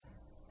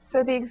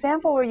So the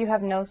example where you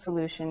have no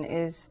solution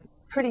is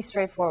pretty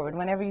straightforward.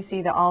 Whenever you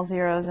see the all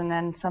zeros and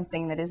then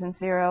something that isn't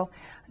zero,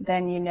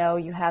 then you know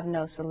you have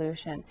no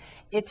solution.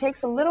 It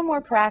takes a little more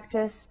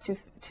practice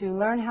to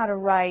learn how to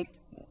write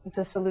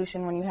the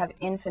solution when you have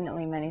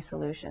infinitely many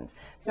solutions.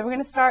 So we're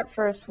going to start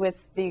first with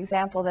the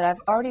example that I've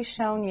already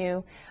shown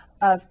you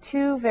of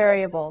two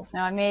variables.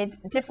 Now I made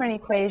different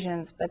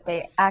equations, but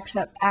they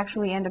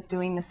actually end up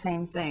doing the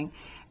same thing.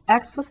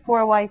 X plus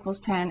 4y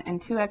equals 10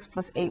 and 2x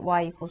plus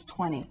 8y equals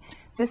 20.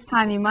 This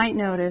time you might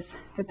notice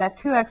that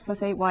 2x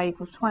plus 8y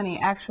equals 20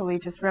 actually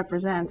just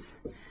represents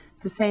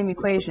the same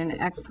equation,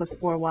 x plus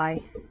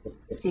 4y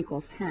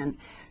equals 10.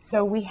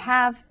 So we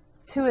have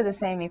two of the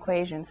same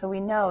equations, so we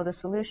know the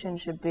solution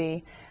should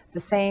be the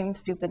same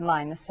stupid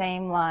line, the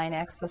same line,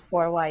 x plus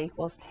 4y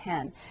equals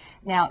 10.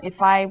 Now,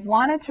 if I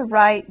wanted to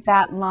write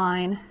that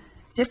line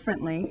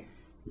differently,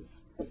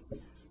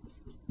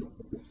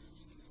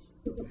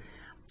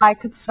 I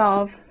could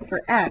solve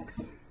for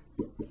x.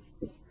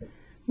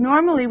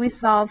 Normally we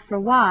solve for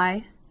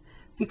y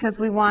because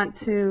we want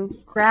to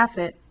graph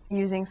it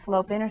using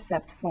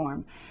slope-intercept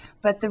form.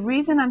 But the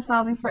reason I'm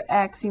solving for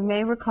x, you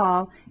may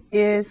recall,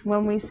 is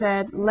when we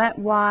said let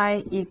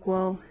y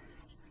equal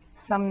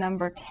some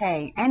number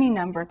k, any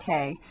number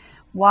k.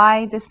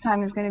 Y this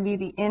time is going to be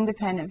the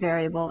independent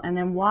variable, and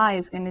then y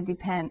is going to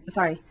depend,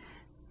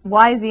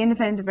 y is the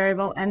independent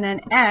variable, and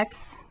then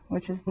x,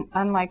 which is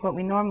unlike what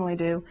we normally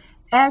do,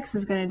 x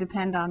is going to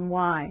depend on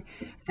y.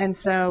 And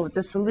so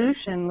the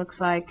solution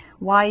looks like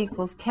y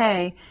equals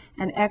k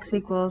and x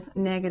equals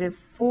negative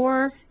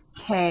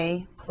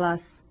 4k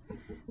plus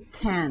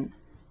 10.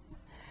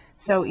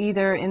 So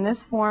either in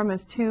this form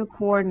as two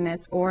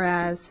coordinates or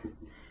as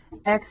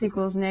x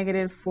equals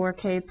negative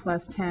 4k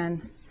plus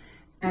 10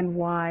 and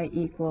y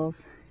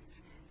equals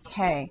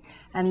k.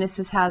 And this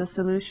is how the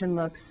solution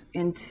looks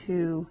in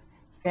two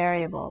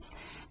variables.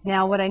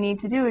 Now what I need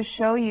to do is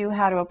show you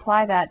how to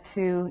apply that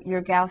to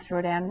your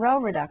Gauss-Jordan row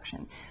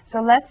reduction.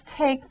 So let's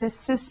take this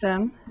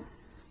system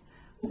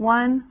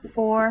 1,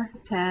 4,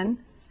 10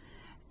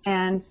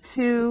 and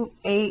 2,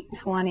 8,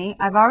 20.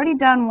 I've already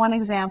done one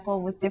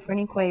example with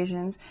different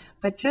equations,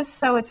 but just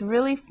so it's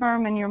really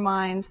firm in your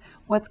minds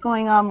what's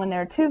going on when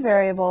there are two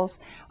variables,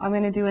 I'm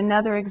going to do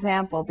another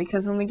example,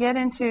 because when we get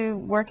into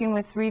working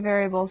with three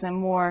variables and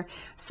more,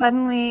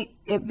 suddenly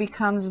it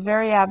becomes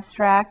very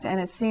abstract, and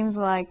it seems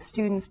like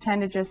students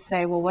tend to just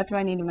say, well, what do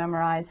I need to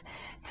memorize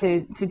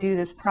to do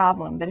this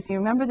problem? But if you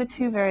remember the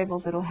two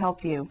variables, it'll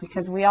help you,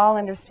 because we all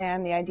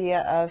understand the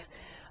idea of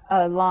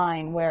a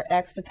line where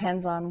x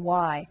depends on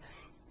y.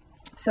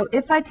 So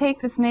if I take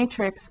this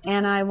matrix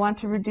and I want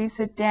to reduce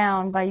it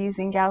down by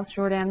using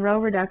Gauss-Jordan row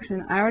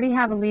reduction, I already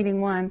have a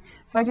leading one,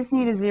 so I just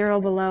need a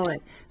 0 below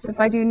it. So if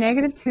I do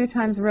negative 2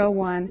 times row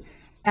 1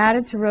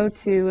 added to row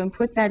 2 and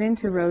put that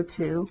into row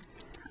 2,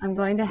 I'm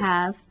going to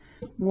have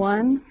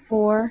 1,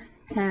 4,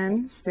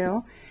 10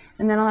 still,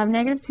 and then I'll have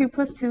negative 2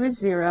 plus 2 is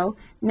 0,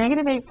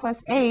 negative 8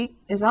 plus 8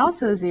 is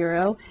also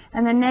 0,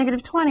 and then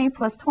negative 20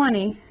 plus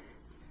 20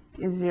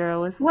 is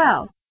 0 as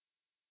well.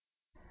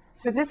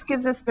 So this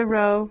gives us the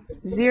row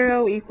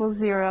 0 equals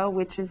 0,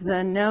 which is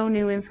the no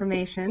new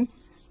information,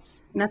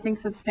 nothing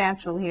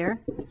substantial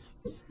here.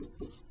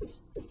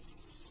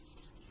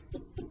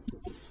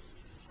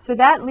 So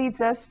that leads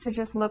us to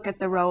just look at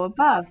the row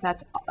above.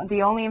 That's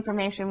the only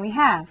information we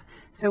have.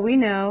 So we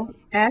know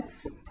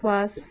x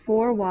plus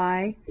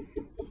 4y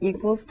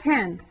equals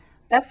 10.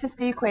 That's just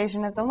the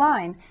equation of the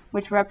line,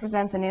 which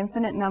represents an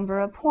infinite number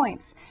of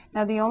points.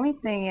 Now the only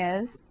thing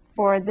is,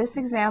 for this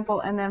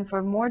example and then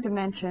for more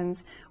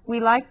dimensions,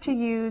 we like to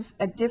use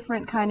a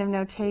different kind of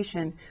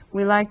notation.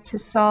 We like to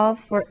solve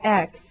for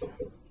x.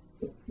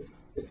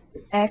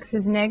 X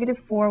is negative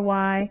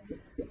 4y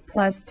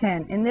plus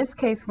 10. In this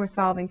case, we're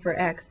solving for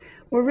x.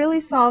 We're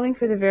really solving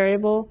for the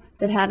variable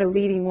that had a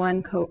leading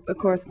one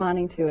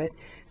corresponding to it.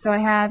 So I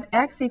have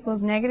x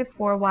equals negative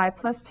 4y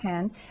plus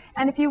 10.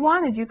 And if you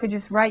wanted, you could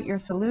just write your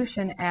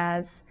solution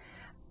as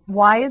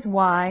y is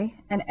y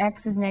and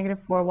x is negative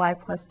 4y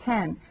plus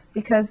 10.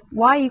 Because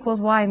y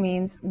equals y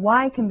means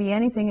y can be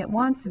anything it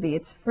wants to be.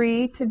 It's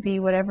free to be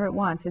whatever it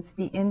wants. It's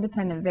the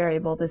independent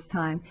variable this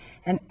time.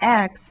 And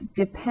x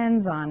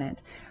depends on it.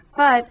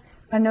 But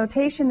a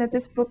notation that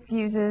this book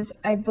uses,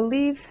 I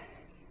believe,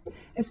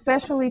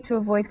 especially to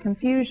avoid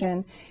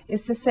confusion,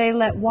 is to say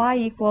let y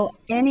equal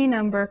any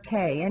number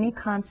k, any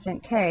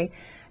constant k.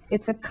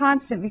 It's a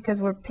constant because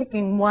we're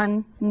picking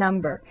one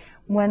number.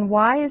 When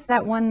y is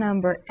that one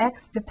number,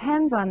 x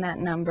depends on that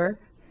number.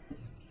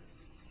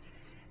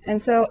 And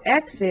so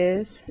x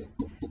is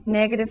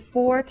negative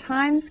 4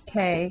 times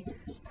k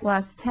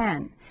plus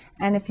 10.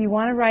 And if you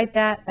want to write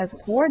that as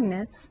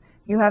coordinates,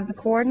 you have the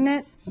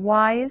coordinate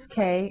y is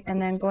k,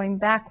 and then going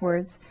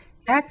backwards,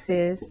 x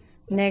is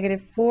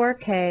negative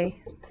 4k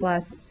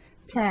plus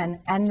 10.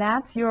 And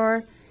that's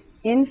your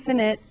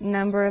infinite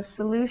number of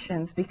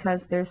solutions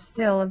because there's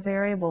still a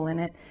variable in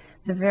it.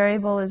 The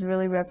variable is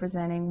really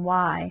representing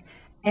y.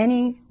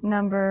 Any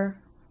number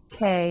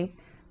k,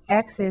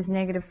 x is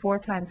negative 4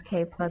 times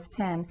k plus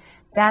 10.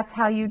 That's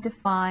how you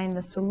define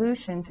the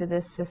solution to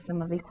this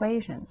system of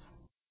equations.